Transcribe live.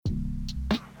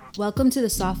Welcome to the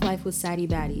Soft Life with Sadie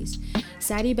Baddies.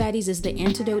 Sadie Baddies is the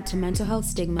antidote to mental health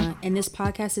stigma, and this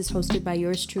podcast is hosted by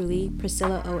yours truly,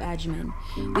 Priscilla O. Adjaman.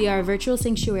 We are a virtual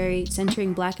sanctuary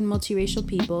centering Black and multiracial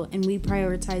people, and we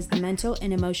prioritize the mental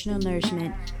and emotional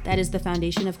nourishment that is the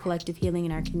foundation of collective healing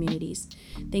in our communities.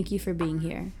 Thank you for being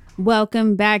here.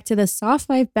 Welcome back to the Soft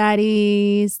Life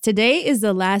Baddies. Today is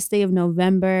the last day of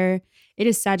November. It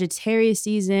is Sagittarius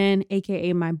season,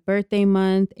 aka my birthday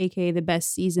month, aka the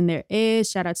best season there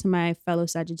is. Shout out to my fellow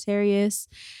Sagittarius.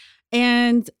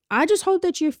 And I just hope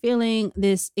that you're feeling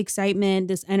this excitement,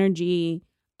 this energy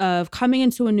of coming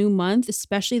into a new month,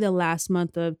 especially the last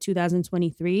month of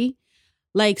 2023.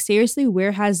 Like, seriously,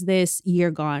 where has this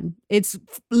year gone? It's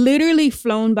literally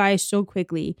flown by so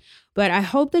quickly. But I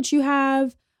hope that you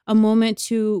have a moment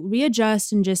to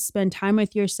readjust and just spend time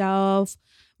with yourself.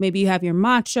 Maybe you have your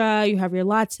matcha, you have your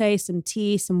latte, some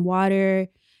tea, some water.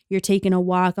 You're taking a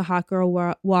walk, a hot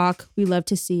girl walk. We love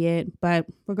to see it. But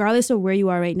regardless of where you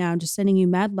are right now, I'm just sending you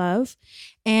mad love.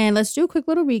 And let's do a quick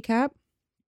little recap.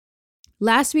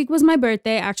 Last week was my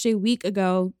birthday. Actually, a week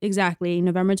ago, exactly,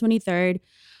 November 23rd,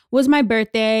 was my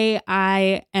birthday.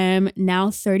 I am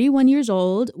now 31 years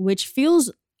old, which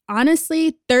feels,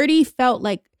 honestly, 30 felt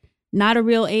like not a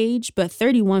real age, but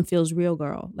 31 feels real,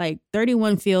 girl. Like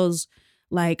 31 feels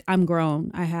like I'm grown.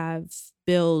 I have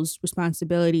bills,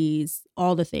 responsibilities,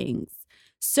 all the things.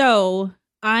 So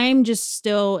I'm just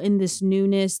still in this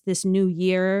newness, this new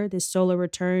year, this solar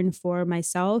return for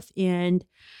myself. And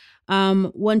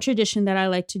one tradition that I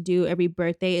like to do every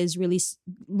birthday is really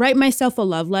write myself a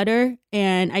love letter.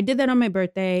 And I did that on my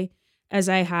birthday, as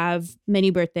I have many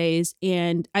birthdays.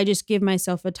 And I just give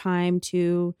myself a time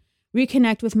to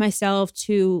reconnect with myself,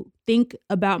 to think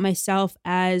about myself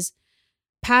as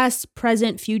past,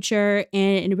 present, future,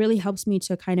 and it really helps me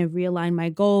to kind of realign my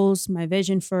goals, my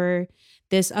vision for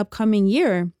this upcoming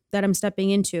year that I'm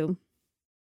stepping into.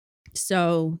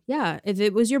 So yeah, if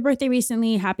it was your birthday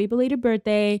recently, happy belated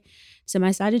birthday to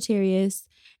my Sagittarius.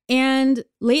 And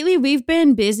lately we've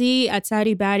been busy at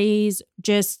Sadie Baddies,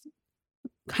 just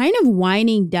kind of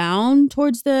winding down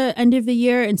towards the end of the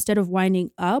year instead of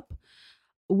winding up.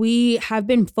 We have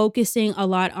been focusing a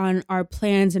lot on our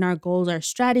plans and our goals, our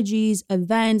strategies,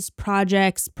 events,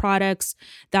 projects, products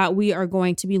that we are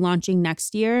going to be launching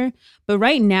next year. But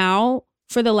right now,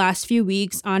 for the last few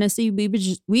weeks, honestly,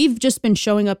 we've just been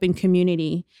showing up in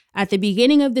community. At the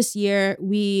beginning of this year,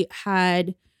 we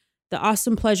had the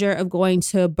awesome pleasure of going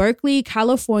to Berkeley,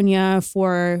 California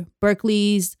for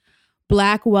Berkeley's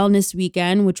Black Wellness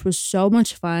Weekend, which was so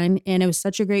much fun. And it was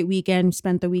such a great weekend. We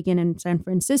spent the weekend in San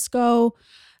Francisco.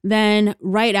 Then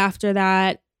right after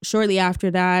that, shortly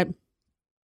after that,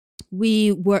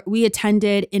 we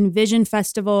attended Envision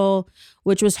Festival,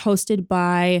 which was hosted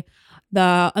by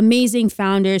the amazing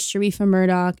founders, Sharifa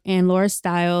Murdoch and Laura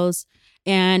Stiles.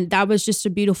 And that was just a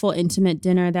beautiful, intimate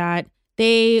dinner that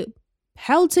they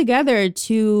held together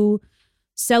to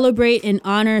celebrate and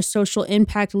honor social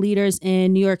impact leaders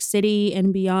in New York City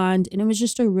and beyond. And it was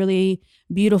just a really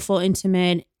beautiful,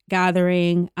 intimate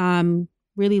gathering.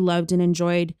 Really loved and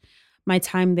enjoyed my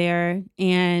time there.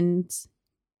 And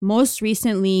most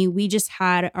recently, we just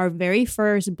had our very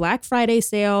first Black Friday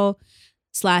sale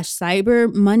 /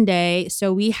 Cyber Monday.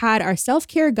 So we had our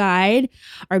self-care guide,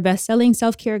 our best-selling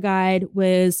self-care guide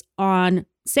was on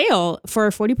sale for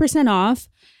 40% off.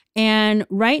 And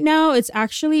right now it's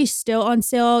actually still on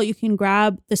sale. You can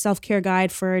grab the self-care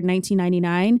guide for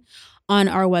 $19.99 on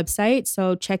our website.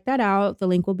 So check that out. The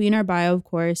link will be in our bio, of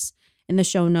course, in the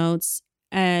show notes.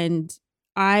 And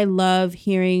I love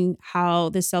hearing how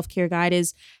the self-care guide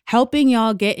is helping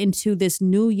y'all get into this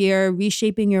new year,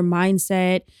 reshaping your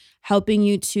mindset, helping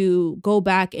you to go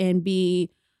back and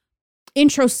be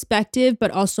introspective, but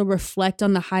also reflect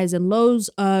on the highs and lows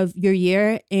of your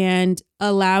year and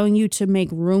allowing you to make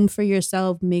room for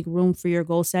yourself, make room for your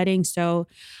goal setting. So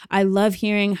I love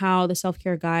hearing how the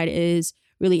self-care guide is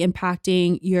really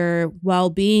impacting your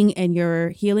well-being and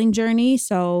your healing journey.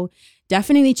 So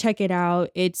definitely check it out.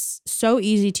 It's so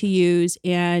easy to use,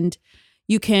 and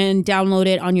you can download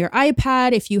it on your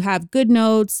iPad if you have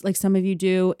GoodNotes, like some of you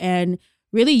do, and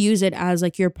really use it as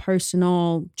like your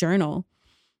personal journal.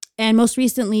 And most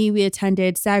recently, we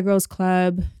attended Sad Girls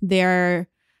Club, their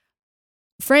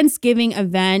Friendsgiving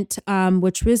event,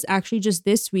 which was actually just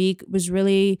this week, was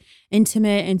really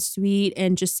intimate and sweet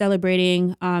and just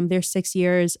celebrating their 6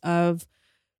 years of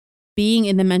being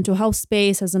in the mental health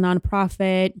space as a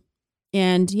nonprofit.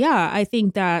 And yeah, I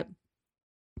think that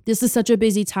this is such a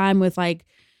busy time with like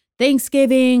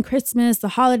Thanksgiving, Christmas, the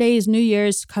holidays, New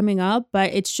Year's coming up,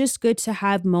 but it's just good to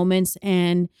have moments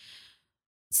and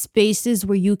spaces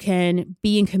where you can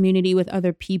be in community with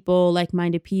other people,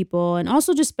 like-minded people, and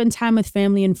also just spend time with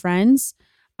family and friends.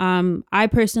 I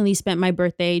personally spent my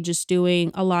birthday just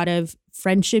doing a lot of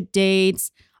friendship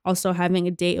dates, also having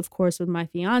a date, of course, with my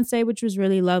fiance, which was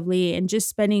really lovely, and just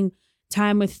spending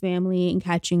time with family and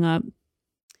catching up.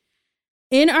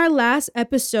 In our last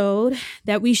episode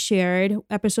that we shared,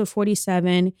 episode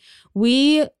 47,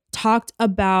 we talked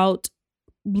about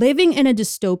living in a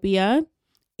dystopia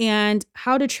and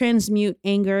how to transmute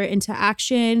anger into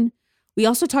action. We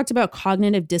also talked about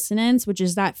cognitive dissonance, which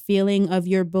is that feeling of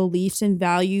your beliefs and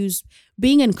values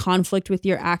being in conflict with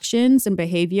your actions and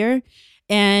behavior.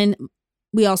 And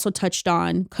we also touched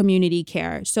on community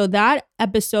care. So that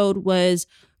episode was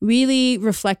really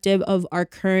reflective of our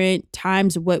current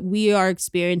times, what we are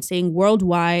experiencing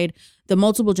worldwide, the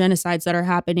multiple genocides that are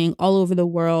happening all over the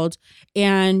world,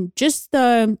 and just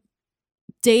the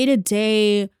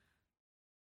day-to-day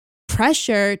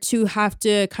pressure to have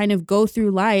to kind of go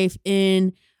through life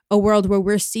in a world where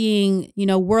we're seeing,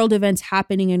 world events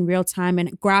happening in real time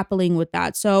and grappling with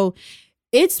that. So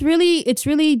it's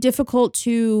really difficult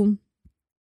to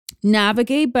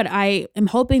navigate, but I am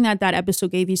hoping that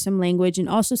episode gave you some language and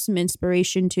also some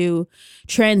inspiration to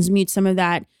transmute some of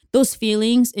those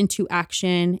feelings into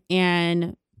action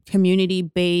and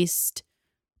community-based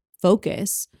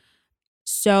focus.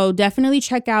 So definitely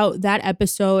check out that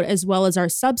episode as well as our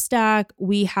Substack.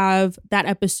 We have that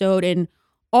episode, and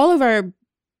all of our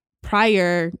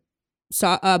prior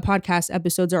podcast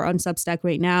episodes are on Substack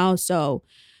right now. So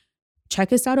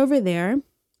check us out over there.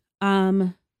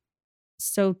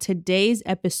 So today's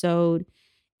episode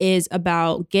is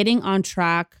about getting on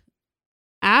track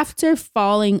after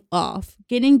falling off,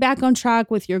 getting back on track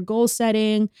with your goal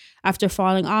setting after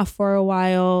falling off for a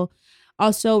while.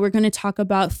 Also, we're going to talk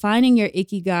about finding your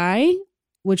ikigai,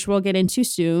 which we'll get into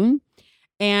soon,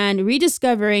 and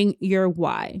rediscovering your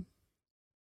why.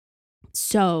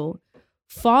 So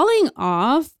falling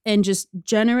off and just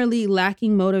generally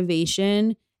lacking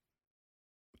motivation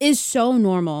is so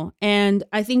normal. And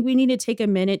I think we need to take a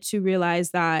minute to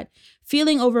realize that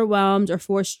feeling overwhelmed or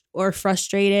forced or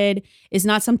frustrated is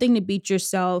not something to beat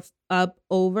yourself up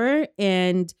over.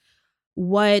 And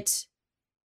what's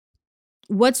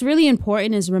really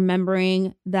important is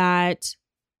remembering that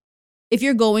if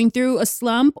you're going through a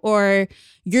slump or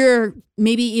you're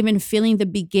maybe even feeling the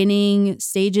beginning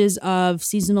stages of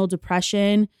seasonal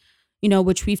depression,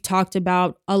 which we've talked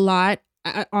about a lot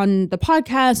on the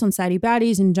podcast, on Sadie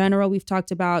Baddies in general, we've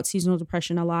talked about seasonal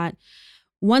depression a lot.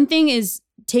 One thing is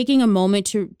taking a moment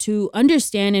to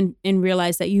understand and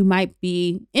realize that you might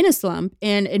be in a slump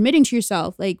and admitting to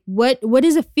yourself, like, what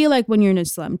does it feel like when you're in a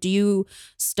slump? Do you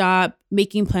stop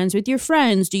making plans with your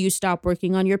friends? Do you stop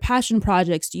working on your passion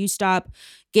projects? Do you stop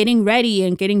getting ready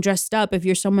and getting dressed up if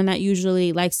you're someone that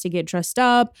usually likes to get dressed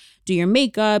up? Do your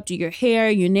makeup, do your hair,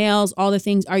 your nails, all the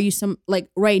things. Are you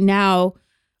right now,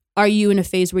 are you in a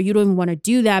phase where you don't even want to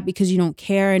do that because you don't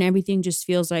care and everything just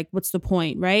feels like, what's the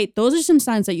point, right? Those are some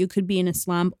signs that you could be in a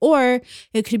slump, or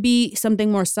it could be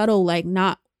something more subtle, like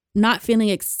not feeling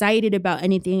excited about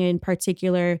anything in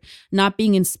particular, not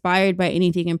being inspired by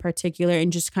anything in particular,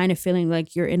 and just kind of feeling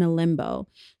like you're in a limbo.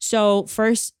 So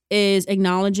first is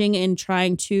acknowledging and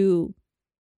trying to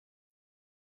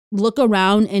look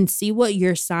around and see what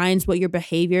your signs, what your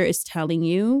behavior is telling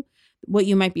you, what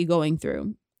you might be going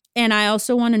through. And I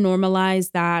also want to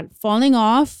normalize that falling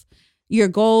off your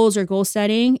goals or goal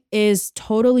setting is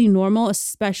totally normal,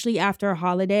 especially after a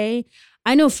holiday.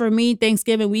 I know for me,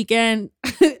 Thanksgiving weekend,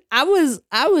 I was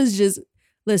just,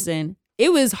 listen,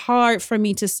 it was hard for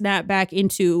me to snap back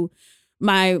into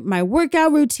my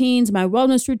workout routines, my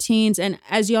wellness routines. And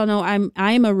as y'all know,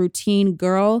 I am a routine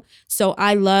girl. So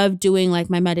I love doing like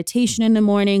my meditation in the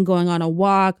morning, going on a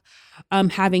walk,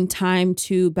 having time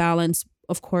to balance,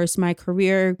 of course, my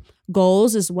career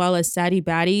goals as well as Sadie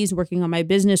Baddies, working on my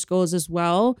business goals as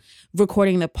well,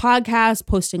 recording the podcast,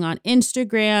 posting on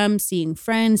Instagram, seeing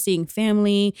friends, seeing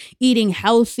family, eating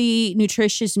healthy,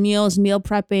 nutritious meals, meal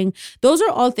prepping. Those are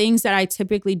all things that I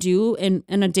typically do in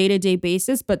a day-to-day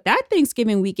basis. But that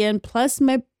Thanksgiving weekend, plus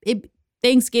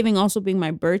Thanksgiving also being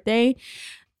my birthday,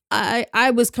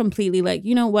 I was completely like,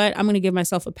 you know what? I'm going to give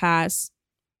myself a pass.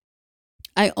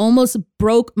 I almost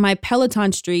broke my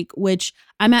Peloton streak, which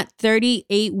I'm at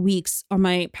 38 weeks on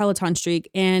my Peloton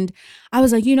streak. And I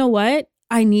was like, you know what?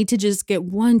 I need to just get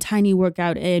one tiny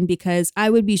workout in because I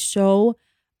would be so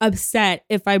upset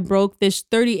if I broke this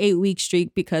 38-week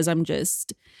streak because I'm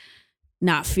just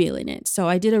not feeling it. So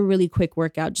I did a really quick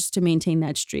workout just to maintain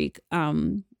that streak.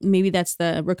 Maybe that's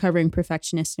the recovering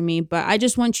perfectionist in me, but I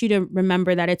just want you to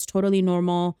remember that it's totally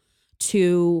normal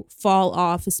to fall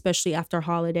off, especially after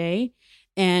holiday,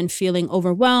 and feeling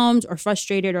overwhelmed or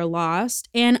frustrated or lost.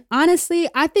 And honestly,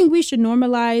 I think we should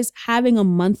normalize having a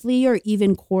monthly or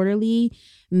even quarterly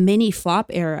mini flop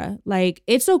era. Like,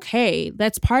 it's okay.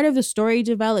 That's part of the story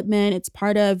development. It's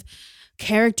part of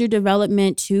character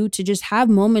development too, to just have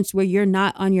moments where you're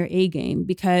not on your A game,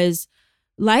 because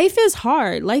life is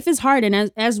hard. Life is hard.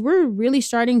 And as we're really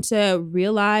starting to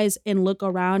realize and look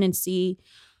around and see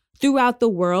throughout the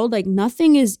world, like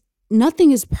nothing is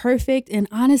perfect. And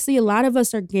honestly, a lot of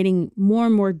us are getting more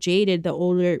and more jaded the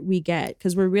older we get,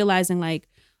 because we're realizing like,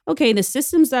 okay, the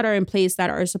systems that are in place that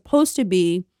are supposed to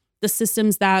be the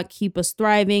systems that keep us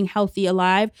thriving, healthy,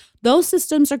 alive, those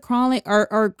systems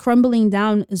are crumbling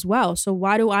down as well. So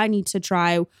why do I need to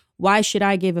try? Why should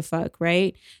I give a fuck,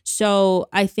 right? So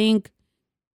I think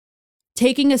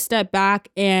taking a step back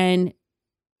and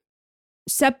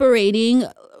separating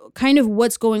kind of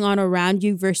what's going on around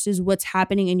you versus what's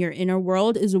happening in your inner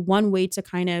world is one way to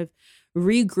kind of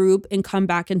regroup and come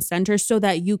back and center, so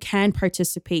that you can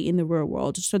participate in the real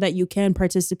world, so that you can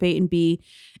participate and be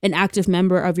an active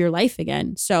member of your life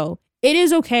again. So it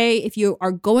is okay if you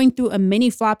are going through a mini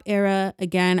flop era.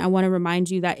 Again, I want to remind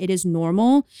you that it is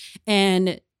normal,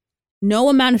 and no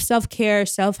amount of self-care,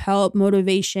 self-help,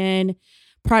 motivation,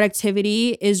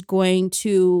 productivity is going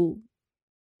to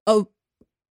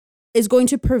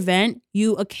prevent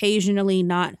you occasionally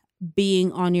not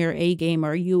being on your A game,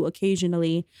 or you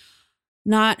occasionally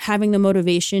not having the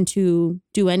motivation to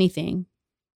do anything.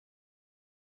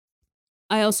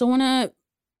 I also want to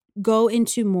go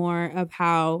into more of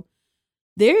how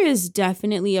there is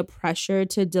definitely a pressure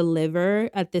to deliver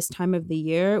at this time of the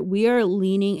year. We are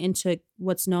leaning into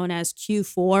what's known as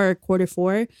Q4, or quarter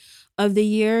four of the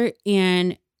year.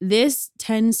 And this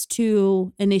tends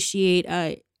to initiate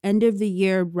a end of the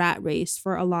year rat race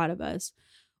for a lot of us.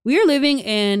 We are living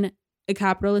in a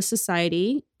capitalist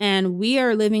society, and we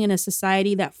are living in a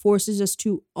society that forces us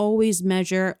to always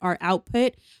measure our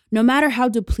output, no matter how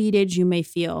depleted you may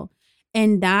feel.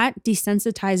 And that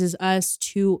desensitizes us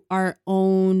to our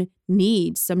own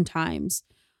needs sometimes.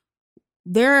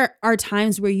 There are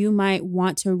times where you might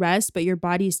want to rest, but your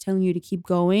body is telling you to keep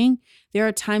going. There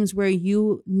are times where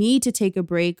you need to take a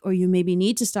break, or you maybe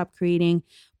need to stop creating.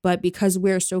 But because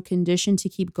we're so conditioned to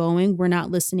keep going, we're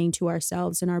not listening to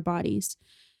ourselves and our bodies.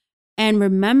 And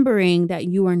remembering that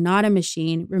you are not a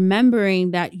machine,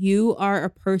 remembering that you are a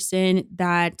person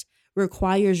that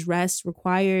requires rest,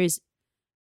 requires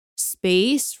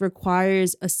space,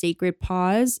 requires a sacred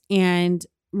pause, and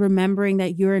remembering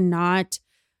that you're not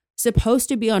supposed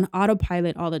to be on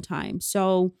autopilot all the time.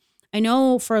 So I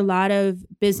know for a lot of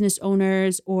business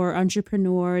owners or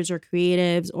entrepreneurs or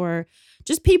creatives or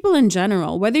just people in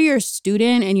general, whether you're a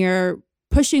student and you're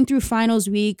pushing through finals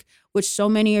week, which so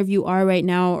many of you are right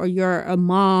now, or you're a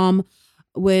mom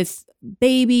with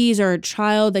babies or a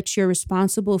child that you're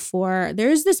responsible for,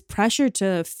 there's this pressure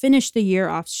to finish the year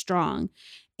off strong.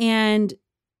 And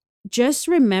just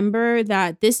remember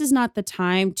that this is not the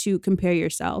time to compare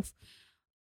yourself.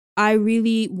 I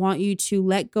really want you to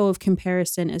let go of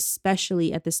comparison,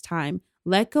 especially at this time.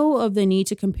 Let go of the need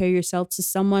to compare yourself to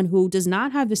someone who does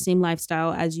not have the same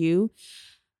lifestyle as you.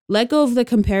 Let go of the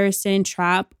comparison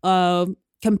trap of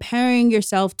comparing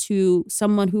yourself to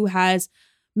someone who has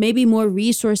maybe more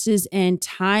resources and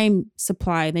time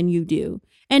supply than you do.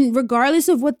 And regardless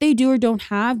of what they do or don't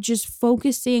have, just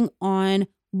focusing on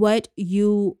what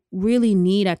you really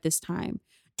need at this time.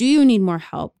 Do you need more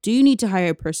help? Do you need to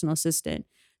hire a personal assistant?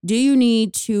 Do you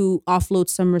need to offload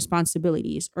some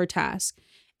responsibilities or tasks?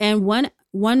 And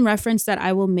one reference that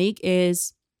I will make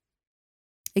is,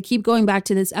 I keep going back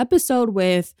to this episode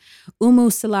with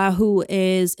Salah, who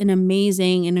is an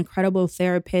amazing and incredible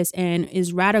therapist and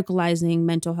is radicalizing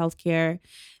mental health care.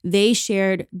 They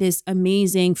shared this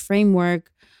amazing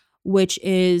framework, which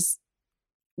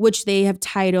they have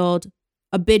titled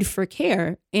A Bid for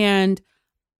Care. And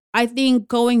I think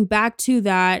going back to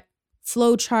that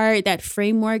flowchart, that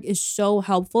framework is so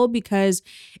helpful, because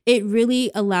it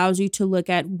really allows you to look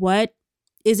at what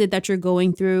is it that you're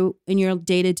going through in your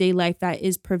day-to-day life that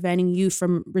is preventing you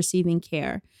from receiving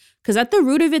care. Because at the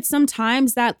root of it,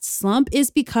 sometimes that slump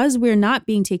is because we're not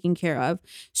being taken care of.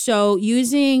 So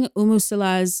using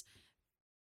Salah's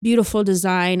beautiful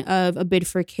design of A Bid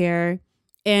for Care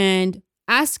and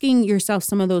asking yourself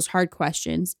some of those hard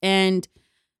questions and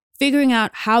figuring out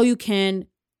how you can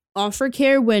offer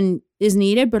care when is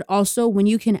needed, but also when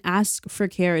you can ask for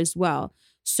care as well.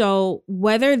 So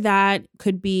whether that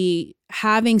could be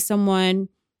having someone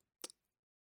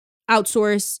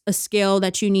outsource a skill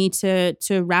that you need to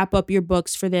wrap up your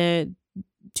books for the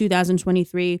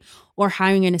 2023, or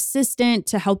hiring an assistant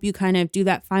to help you kind of do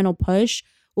that final push,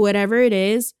 whatever it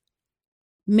is,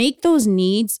 make those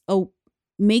needs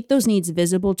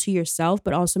visible to yourself,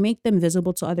 but also make them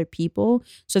visible to other people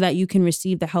so that you can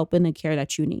receive the help and the care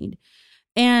that you need.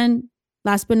 And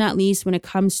last but not least, when it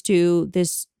comes to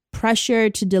this pressure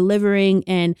to delivering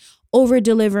and over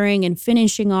delivering and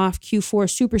finishing off Q4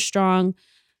 super strong,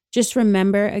 just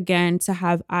remember again to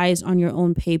have eyes on your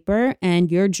own paper,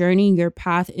 and your journey, your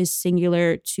path is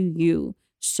singular to you.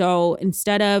 So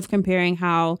instead of comparing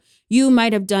how you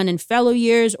might have done in fellow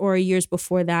years or years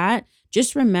before that,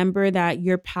 just remember that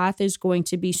your path is going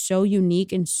to be so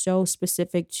unique and so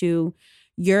specific to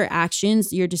your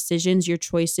actions, your decisions, your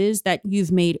choices that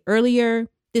you've made earlier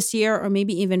this year, or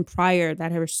maybe even prior,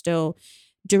 that are still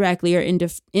directly or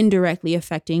indirectly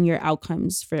affecting your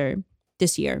outcomes for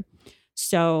this year.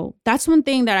 So that's one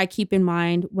thing that I keep in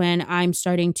mind when I'm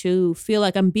starting to feel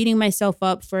like I'm beating myself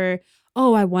up for,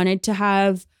 oh, I wanted to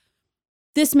have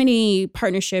this many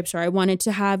partnerships, or I wanted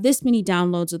to have this many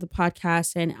downloads of the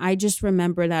podcast. And I just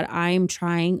remember that I'm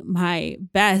trying my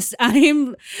best.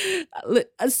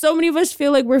 So many of us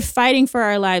feel like we're fighting for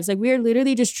our lives. Like, we are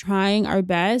literally just trying our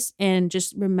best, and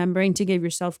just remembering to give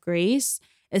yourself grace,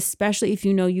 especially if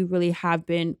you know you really have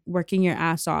been working your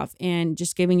ass off, and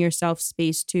just giving yourself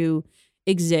space to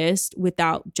exist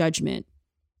without judgment.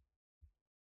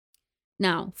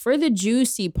 Now, for the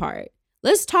juicy part,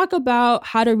 let's talk about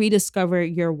how to rediscover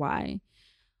your why.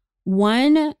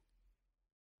 One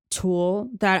tool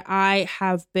that I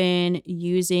have been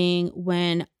using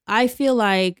when I feel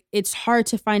like it's hard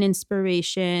to find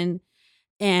inspiration,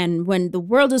 and when the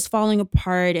world is falling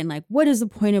apart, and like, what is the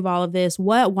point of all of this?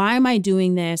 Why am I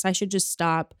doing this? I should just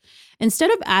stop. Instead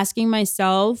of asking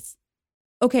myself,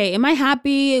 okay, am I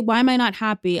happy? Why am I not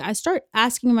happy? I start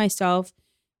asking myself,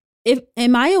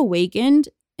 am I awakened,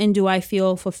 and do I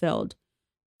feel fulfilled?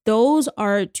 Those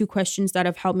are two questions that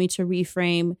have helped me to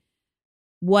reframe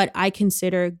what I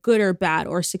consider good or bad,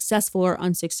 or successful or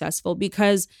unsuccessful,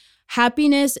 because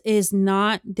happiness is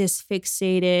not this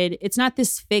it's not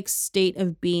this fixed state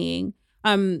of being.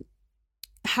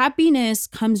 Happiness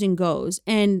comes and goes.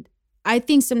 And I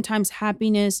think sometimes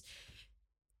happiness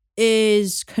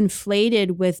is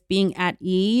conflated with being at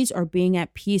ease or being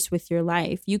at peace with your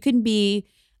life. You can be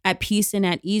at peace and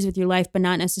at ease with your life, but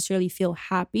not necessarily feel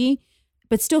happy,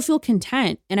 but still feel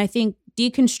content. And I think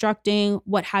deconstructing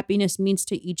what happiness means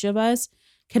to each of us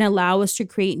can allow us to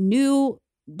create new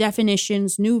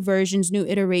definitions, new versions, new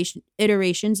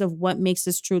iterations of what makes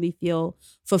us truly feel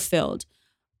fulfilled.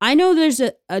 I know there's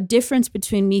a difference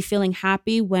between me feeling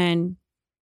happy, when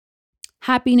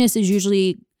happiness is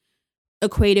usually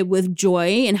equated with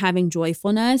joy and having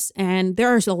joyfulness. And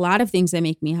there are a lot of things that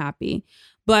make me happy.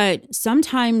 But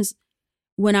sometimes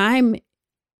when I'm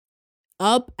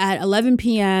up at 11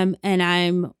 p.m. and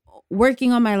I'm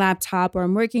working on my laptop, or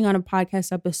I'm working on a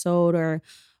podcast episode or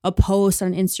a post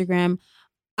on Instagram,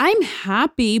 I'm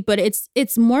happy, but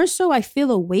it's more so I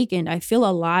feel awakened. I feel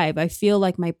alive. I feel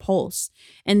like my pulse.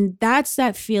 And that's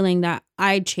that feeling that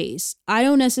I chase. I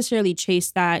don't necessarily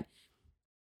chase that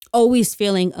always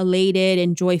feeling elated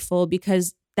and joyful,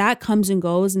 because that comes and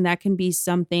goes, and that can be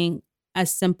something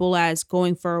as simple as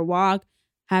going for a walk,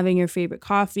 having your favorite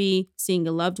coffee, seeing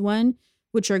a loved one,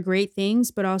 which are great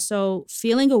things, but also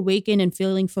feeling awakened and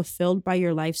feeling fulfilled by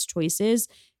your life's choices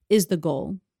is the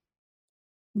goal.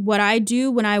 What I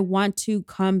do when I want to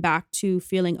come back to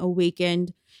feeling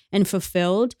awakened and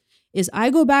fulfilled is I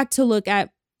go back to look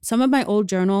at some of my old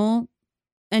journal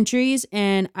entries,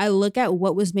 and I look at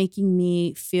what was making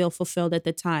me feel fulfilled at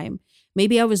the time.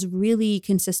 Maybe I was really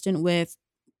consistent with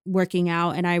working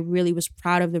out, and I really was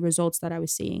proud of the results that I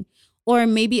was seeing. Or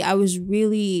maybe I was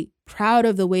really proud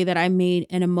of the way that I made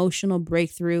an emotional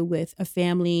breakthrough with a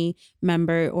family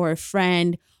member or a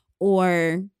friend,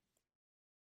 or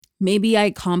maybe I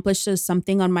accomplished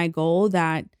something on my goal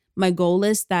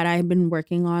list that I've been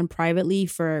working on privately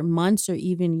for months or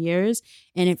even years,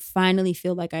 and it finally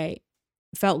felt like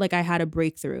I had a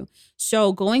breakthrough.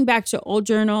 So going back to old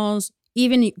journals,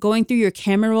 even going through your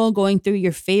camera roll, going through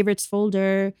your favorites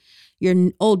folder,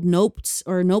 your old notes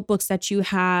or notebooks that you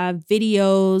have,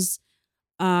 videos,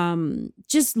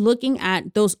 just looking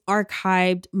at those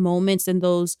archived moments and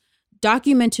those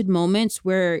documented moments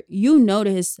where you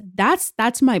notice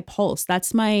that's my pulse.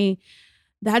 That's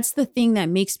the thing that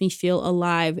makes me feel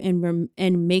alive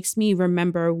and makes me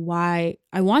remember why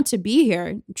I want to be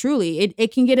here. Truly,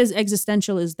 it can get as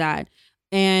existential as that.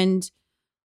 And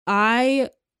I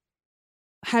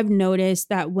have noticed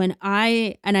that when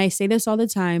I say this all the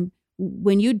time,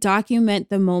 when you document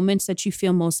the moments that you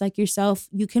feel most like yourself,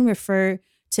 you can refer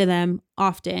to them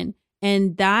often.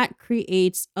 And that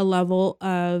creates a level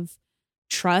of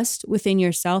trust within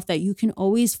yourself that you can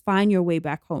always find your way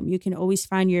back home. You can always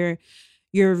find your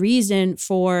reason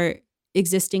for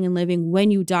existing and living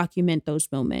when you document those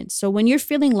moments. So when you're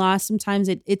feeling lost, sometimes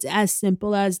it's as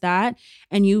simple as that,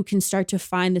 and you can start to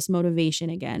find this motivation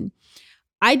again.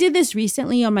 I did this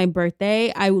recently on my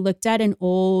birthday. I looked at an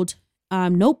old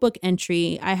notebook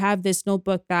entry. I have this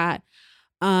notebook that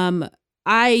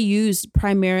I use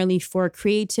primarily for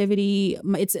creativity.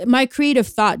 It's my creative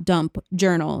thought dump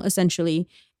journal, essentially.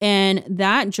 And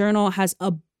that journal has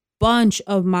a bunch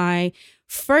of my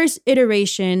first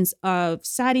iterations of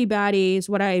Sadi Baddies,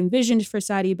 what I envisioned for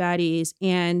Sadi Baddies.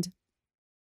 And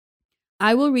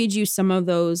I will read you some of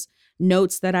those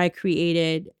notes that I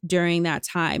created during that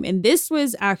time. And this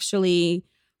was actually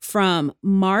from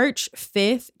March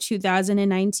 5th,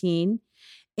 2019.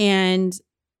 And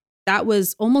that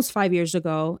was almost 5 years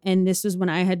ago. And this was when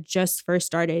I had just first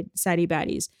started Sadi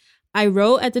Baddies. I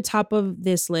wrote at the top of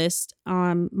this list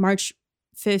on March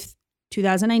 5th,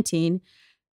 2019,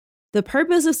 the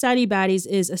purpose of Sadi Baddies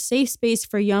is a safe space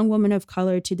for young women of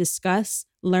color to discuss,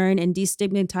 learn, and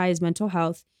destigmatize mental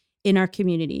health in our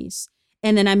communities.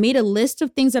 And then I made a list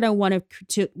of things that I wanted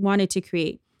to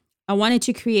create. I wanted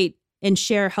to create and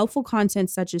share helpful content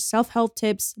such as self-help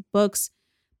tips, books,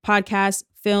 podcasts,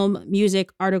 film,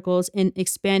 music, articles, and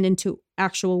expand into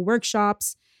actual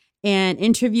workshops and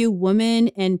interview women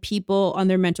and people on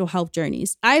their mental health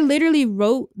journeys. I literally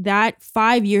wrote that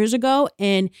 5 years ago,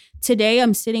 and today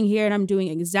I'm sitting here and I'm doing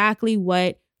exactly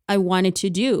what I wanted to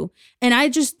do. And I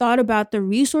just thought about the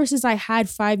resources I had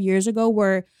 5 years ago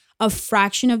were a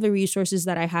fraction of the resources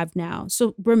that I have now.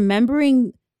 So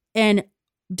remembering and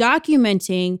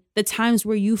documenting the times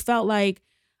where you felt like,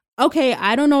 okay,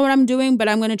 I don't know what I'm doing, but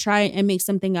I'm going to try and make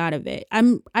something out of it.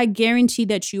 I guarantee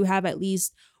that you have at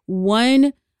least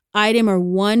one item or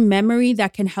one memory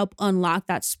that can help unlock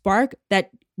that spark that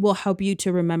will help you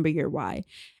to remember your why.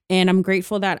 And I'm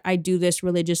grateful that I do this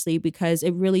religiously because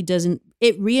it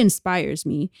re-inspires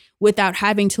me without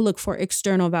having to look for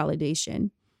external validation.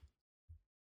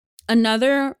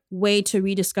 Another way to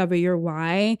rediscover your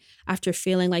why after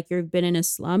feeling like you've been in a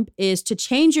slump is to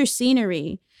change your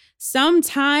scenery.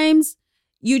 Sometimes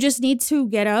you just need to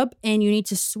get up and you need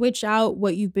to switch out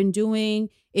what you've been doing.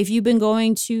 If you've been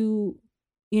going to,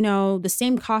 the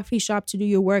same coffee shop to do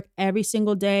your work every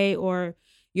single day, or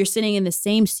you're sitting in the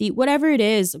same seat, whatever it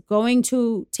is, going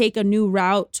to take a new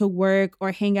route to work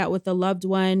or hang out with a loved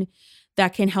one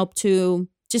that can help to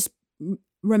just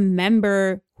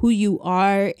remember who you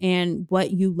are and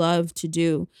what you love to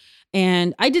do.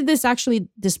 And I did this actually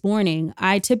this morning.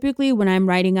 I typically, when I'm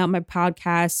writing out my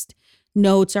podcast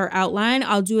notes or outline,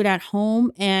 I'll do it at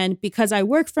home. And because I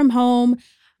work from home,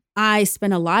 I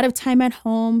spend a lot of time at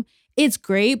home. It's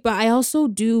great, but I also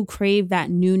do crave that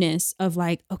newness of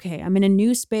like, okay, I'm in a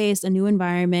new space, a new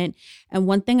environment. And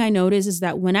one thing I notice is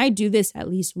that when I do this at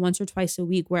least once or twice a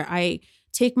week, where I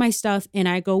take my stuff and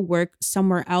I go work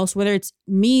somewhere else, whether it's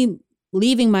me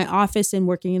leaving my office and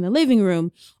working in the living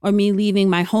room, or me leaving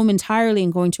my home entirely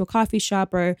and going to a coffee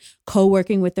shop or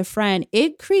co-working with a friend,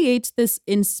 it creates this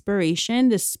inspiration,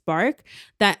 this spark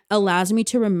that allows me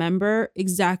to remember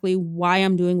exactly why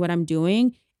I'm doing what I'm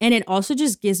doing. And it also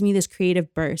just gives me this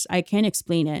creative burst. I can't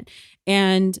explain it.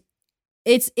 And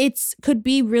it's could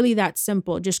be really that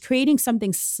simple. Just creating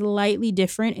something slightly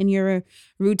different in your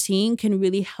routine can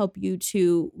really help you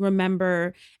to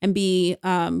remember and be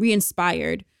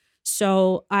re-inspired.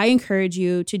 So I encourage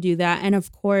you to do that. And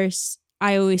of course,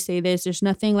 I always say this, there's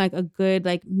nothing like a good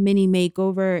mini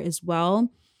makeover as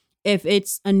well. If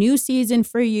it's a new season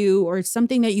for you or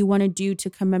something that you want to do to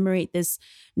commemorate this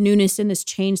newness and this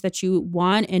change that you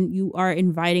want and you are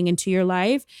inviting into your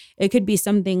life, it could be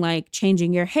something like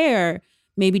changing your hair,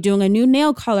 maybe doing a new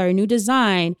nail color, a new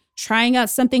design, trying out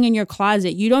something in your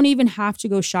closet. You don't even have to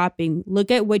go shopping.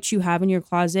 Look at what you have in your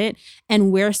closet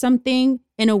and wear something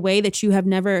in a way that you have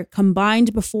never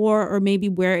combined before, or maybe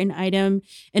wear an item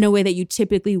in a way that you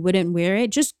typically wouldn't wear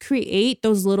it. Just create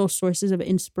those little sources of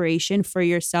inspiration for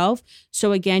yourself.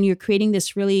 So again, you're creating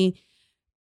this really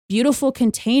beautiful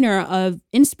container of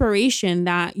inspiration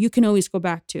that you can always go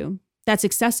back to, that's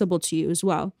accessible to you as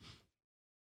well.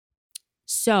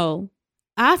 So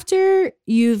after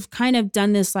you've kind of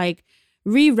done this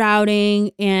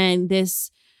rerouting and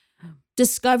this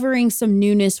discovering some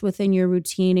newness within your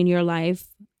routine in your life,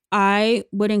 I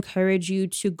would encourage you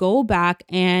to go back.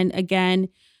 And again,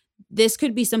 this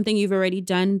could be something you've already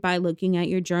done by looking at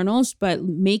your journals, but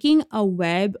making a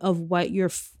web of what your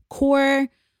core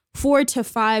 4 to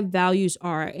 5 values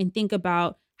are, and think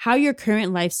about how your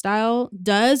current lifestyle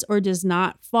does or does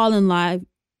not fall in line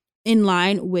in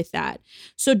line with that.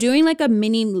 So doing like a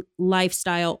mini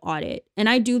lifestyle audit. And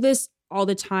I do this all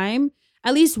the time.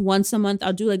 At least once a month,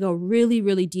 I'll do like a really,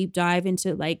 really deep dive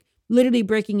into like literally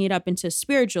breaking it up into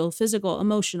spiritual, physical,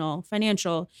 emotional,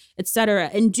 financial, etc.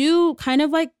 And do kind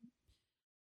of like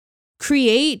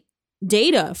create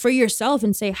data for yourself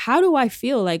and say, how do I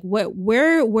feel? Like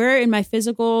where in my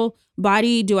physical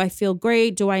body do I feel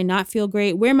great? Do I not feel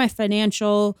great? Where in my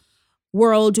financial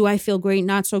world do I feel great,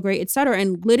 not so great, etc.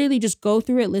 And literally just go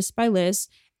through it list by list.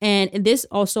 And this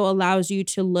also allows you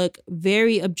to look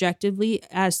very objectively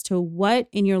as to what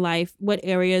in your life, what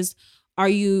areas are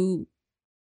you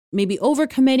maybe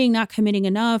overcommitting, not committing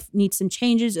enough, need some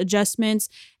changes, adjustments.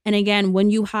 And again,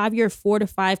 when you have your 4 to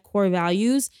 5 core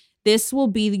values, this will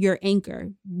be your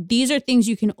anchor. These are things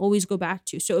you can always go back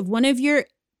to. So if one of your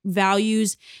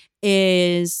values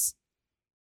is,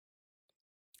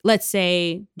 let's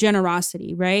say,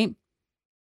 generosity, right?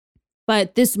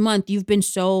 But this month you've been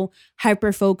so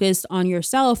hyper focused on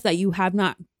yourself that you have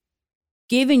not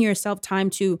given yourself time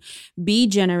to be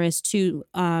generous to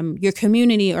your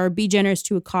community or be generous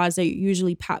to a cause that you're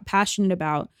usually passionate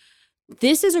about.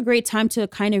 This is a great time to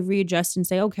kind of readjust and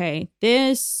say, okay,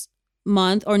 this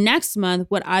month or next month,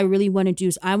 what I really want to do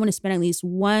is I want to spend at least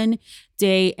one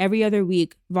day every other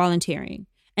week volunteering.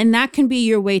 And that can be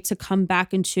your way to come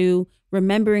back into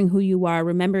remembering who you are,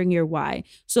 remembering your why.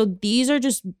 So these are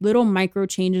just little micro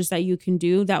changes that you can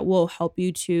do that will help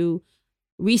you to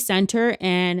recenter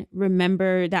and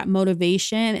remember that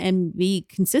motivation and be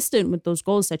consistent with those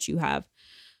goals that you have.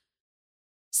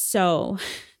 So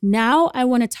now I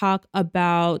want to talk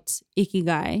about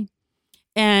ikigai.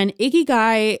 And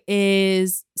ikigai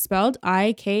is spelled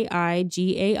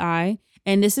Ikigai,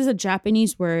 and this is a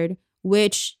Japanese word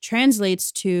which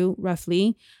translates to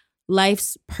roughly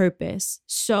life's purpose.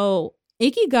 So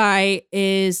ikigai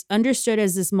is understood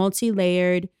as this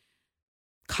multi-layered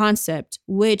concept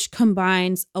which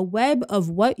combines a web of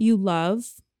what you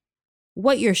love,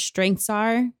 what your strengths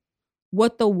are,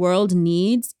 what the world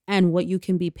needs, and what you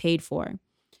can be paid for.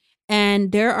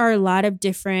 And there are a lot of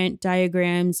different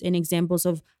diagrams and examples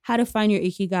of how to find your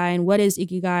ikigai and what is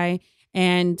ikigai.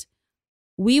 And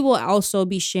we will also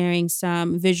be sharing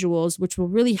some visuals which will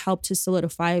really help to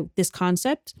solidify this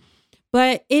concept.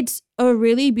 But it's a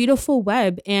really beautiful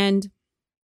web. And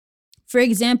for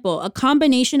example, a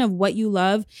combination of what you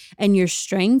love and your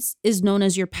strengths is known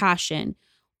as your passion,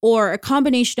 or a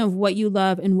combination of what you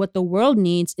love and what the world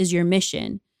needs is your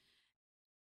mission.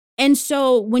 And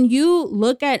so when you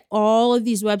look at all of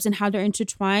these webs and how they're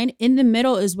intertwined, in the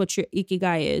middle is what your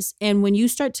ikigai is. And when you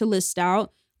start to list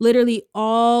out literally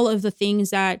all of the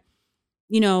things that,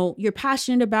 you know, you're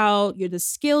passionate about, you're the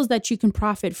skills that you can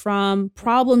profit from,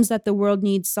 problems that the world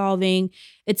needs solving,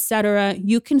 etc.,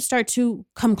 you can start to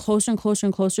come closer and closer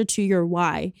and closer to your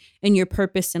why and your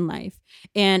purpose in life.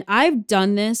 And I've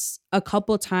done this a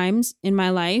couple times in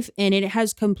my life, and it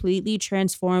has completely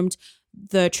transformed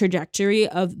the trajectory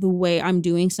of the way I'm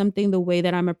doing something, the way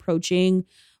that I'm approaching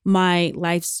my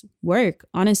life's work,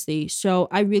 honestly. So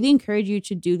I really encourage you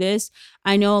to do this.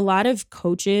 I know a lot of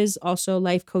coaches, also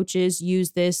life coaches,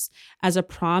 use this as a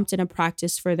prompt and a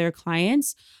practice for their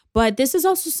clients. But this is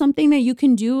also something that you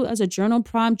can do as a journal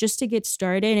prompt just to get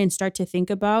started and start to think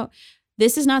about.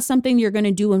 This is not something you're going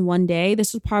to do in one day.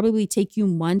 This will probably take you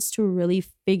months to really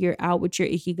figure out what your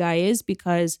ikigai is,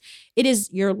 because it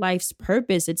is your life's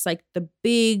purpose. It's like the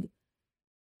big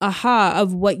aha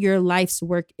of what your life's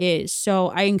work is. So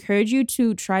I encourage you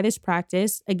to try this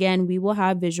practice. Again, we will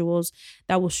have visuals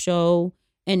that will show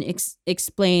and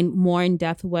explain more in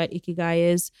depth what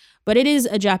ikigai is. But it is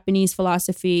a Japanese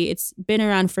philosophy. It's been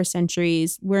around for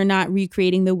centuries. We're not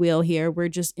recreating the wheel here. We're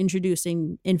just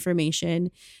introducing information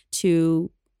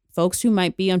to folks who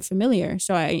might be unfamiliar.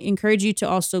 So I encourage you to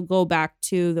also go back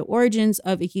to the origins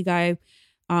of ikigai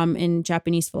in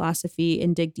Japanese philosophy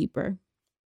and dig deeper.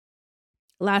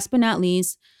 Last but not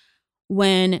least,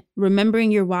 when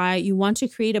remembering your why, you want to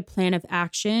create a plan of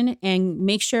action and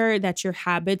make sure that your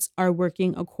habits are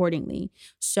working accordingly.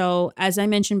 So as I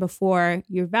mentioned before,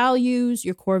 your values,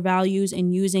 your core values,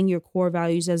 and using your core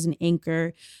values as an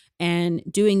anchor and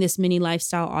doing this mini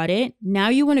lifestyle audit. Now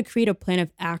you want to create a plan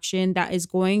of action that is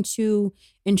going to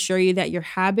ensure you that your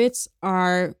habits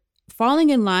are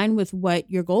falling in line with what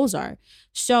your goals are.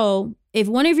 So if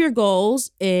one of your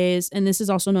goals is, and this is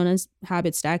also known as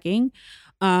habit stacking,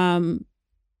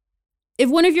 if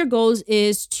one of your goals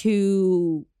is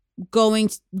to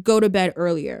go to bed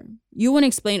earlier, you want to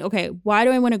explain, okay, why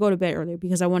do I want to go to bed earlier?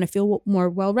 Because I want to feel more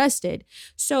well rested.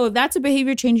 So if that's a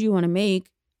behavior change you want to make,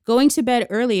 going to bed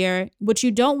earlier, what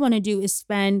you don't want to do is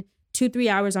spend 2-3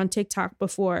 hours on TikTok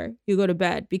before you go to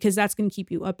bed, because that's going to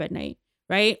keep you up at night,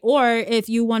 right? Or if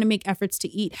you want to make efforts to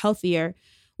eat healthier,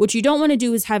 what you don't want to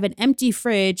do is have an empty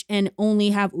fridge and only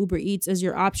have Uber Eats as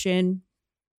your option,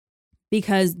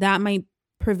 because that might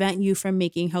prevent you from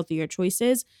making healthier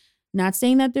choices. Not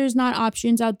saying that there's not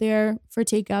options out there for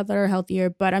takeout that are healthier,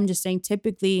 but I'm just saying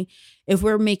typically if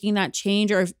we're making that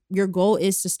change, or if your goal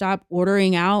is to stop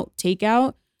ordering out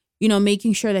takeout,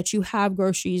 making sure that you have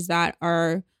groceries that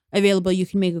are available. You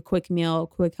can make a quick meal, a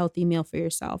quick healthy meal for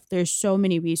yourself. There's so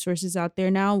many resources out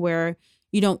there now where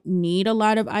you don't need a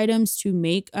lot of items to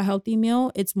make a healthy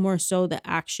meal. It's more so the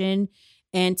action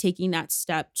and taking that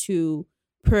step to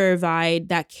provide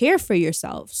that care for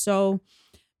yourself. So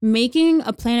making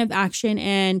a plan of action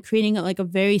and creating like a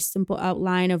very simple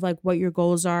outline of like what your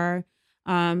goals are.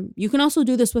 You can also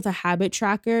do this with a habit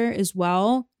tracker as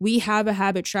well. We have a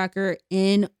habit tracker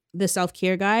in the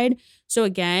self-care guide. So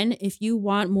again, if you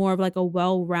want more of like a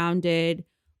well-rounded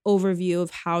overview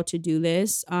of how to do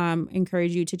this,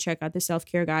 encourage you to check out the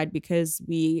self-care guide, because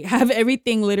we have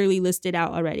everything literally listed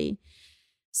out already.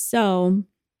 So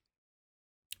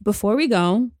before we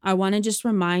go, I want to just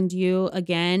remind you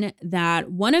again that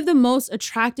one of the most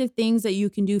attractive things that you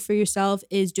can do for yourself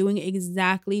is doing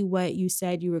exactly what you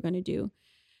said you were going to do.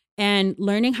 And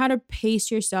learning how to pace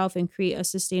yourself and create a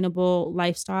sustainable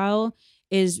lifestyle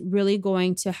is really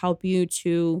going to help you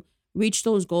to reach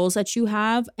those goals that you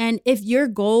have. And if your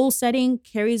goal setting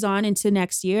carries on into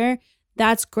next year,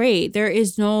 that's great. There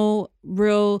is no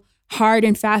real hard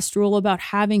and fast rule about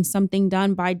having something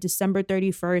done by December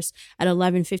 31st at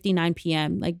 11:59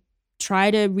 p.m. Like,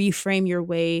 try to reframe your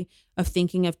way of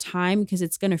thinking of time, because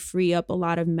it's going to free up a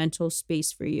lot of mental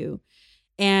space for you.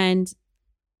 And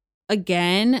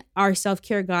again, our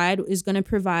self-care guide is going to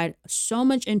provide so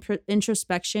much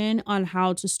introspection on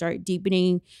how to start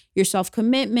deepening your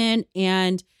self-commitment.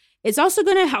 And it's also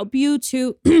going to help you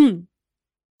to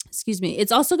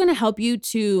it's also going to help you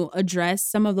to address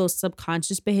some of those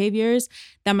subconscious behaviors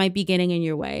that might be getting in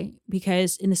your way.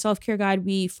 Because in the self-care guide,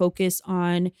 we focus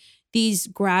on these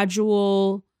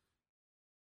gradual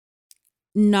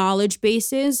knowledge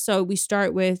bases. So we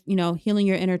start with, healing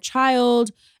your inner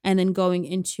child, and then going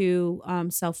into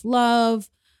self-love,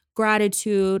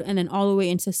 gratitude, and then all the way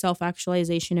into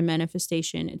self-actualization and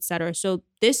manifestation, etc. So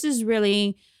this is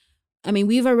really,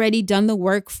 we've already done the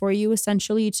work for you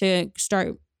essentially to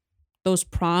start those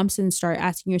prompts and start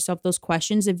asking yourself those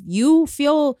questions. If you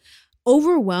feel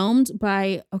overwhelmed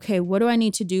by, okay, what do I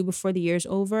need to do before the year's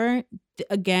over?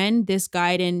 Again, this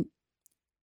guide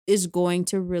is going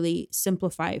to really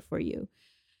simplify it for you.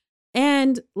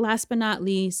 And last but not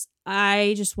least,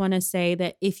 I just want to say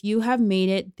that if you have made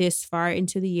it this far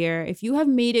into the year, if you have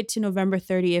made it to November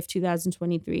 30th,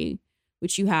 2023,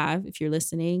 which you have, if you're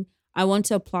listening, I want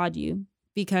to applaud you,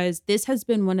 because this has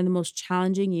been one of the most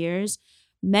challenging years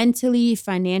mentally,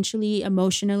 financially,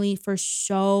 emotionally, for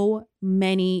so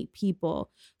many people.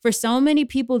 For so many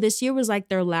people, this year was like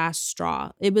their last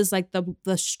straw. It was like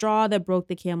the straw that broke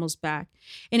the camel's back.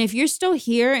 And if you're still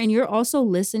here and you're also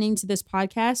listening to this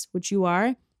podcast, which you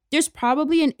are, there's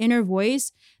probably an inner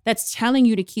voice that's telling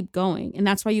you to keep going. And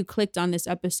that's why you clicked on this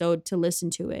episode to listen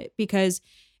to it, because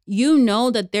you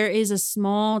know that there is a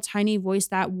small, tiny voice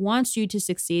that wants you to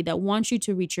succeed, that wants you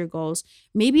to reach your goals.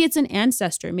 Maybe it's an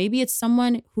ancestor. Maybe it's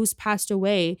someone who's passed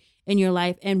away in your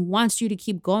life and wants you to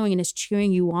keep going and is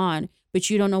cheering you on, but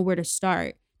you don't know where to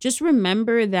start. Just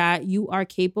remember that you are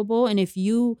capable. And if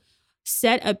you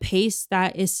set a pace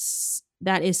that is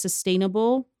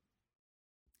sustainable,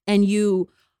 and you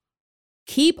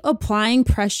keep applying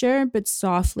pressure, but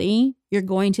softly, you're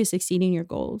going to succeed in your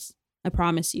goals. I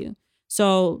promise you.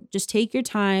 So just take your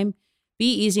time,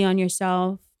 be easy on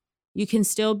yourself. You can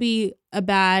still be a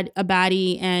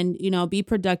baddie and, be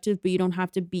productive, but you don't have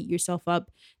to beat yourself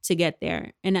up to get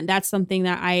there. And that's something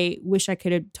that I wish I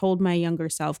could have told my younger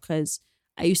self, because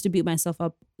I used to beat myself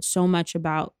up so much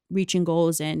about reaching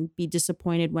goals and be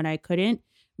disappointed when I couldn't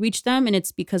reach them. And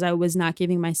it's because I was not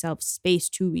giving myself space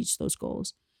to reach those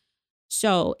goals.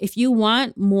 So if you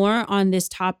want more on this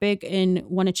topic and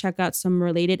want to check out some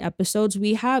related episodes,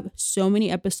 we have so many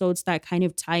episodes that kind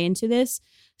of tie into this.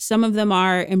 Some of them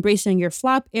are Embracing Your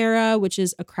Flop Era, which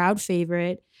is a crowd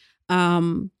favorite.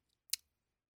 Learning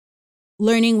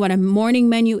what a morning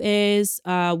menu is,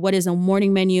 what is a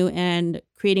morning menu, and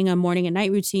creating a morning and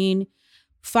night routine.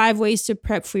 5 ways to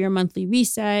prep for your monthly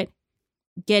reset.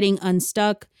 Getting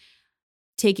unstuck.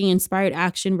 Taking inspired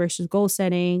action versus goal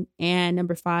setting. And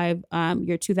number 5,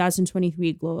 your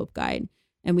 2023 glow up guide.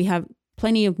 And we have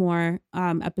plenty of more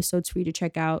episodes for you to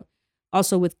check out,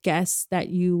 also with guests that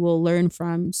you will learn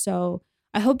from. So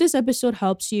I hope this episode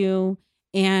helps you.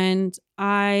 And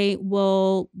I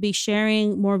will be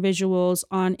sharing more visuals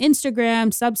on Instagram,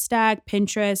 Substack,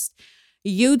 Pinterest,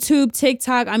 YouTube,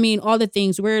 TikTok. I mean, all the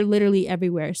things. We're literally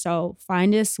everywhere. So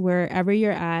find us wherever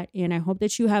you're at. And I hope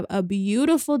that you have a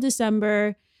beautiful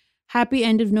December. Happy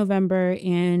end of November,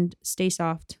 and stay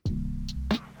soft.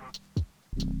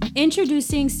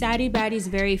 Introducing Sadie Baddie's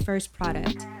very first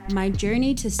product, My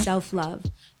Journey to Self-Love,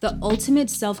 the ultimate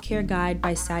self-care guide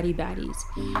by Sadie Baddies.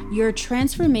 Your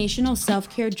transformational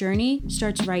self-care journey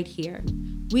starts right here.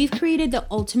 We've created the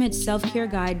ultimate self-care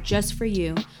guide just for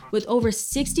you, with over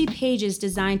 60 pages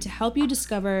designed to help you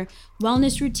discover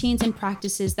wellness routines and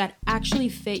practices that actually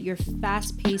fit your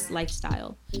fast-paced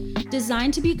lifestyle.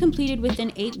 Designed to be completed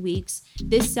within 8 weeks,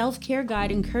 this self-care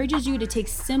guide encourages you to take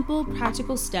simple,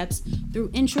 practical steps through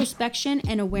introspection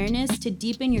and awareness to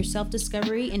deepen your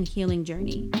self-discovery and healing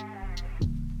journey.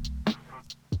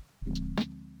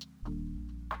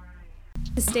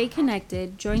 To stay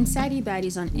connected, join Sadie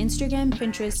Baddies on Instagram,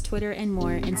 Pinterest, Twitter, and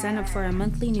more, and sign up for our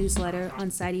monthly newsletter on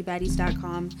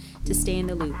SadieBaddies.com to stay in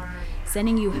the loop.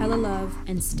 Sending you hella love,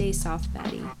 and stay soft,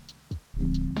 baddie.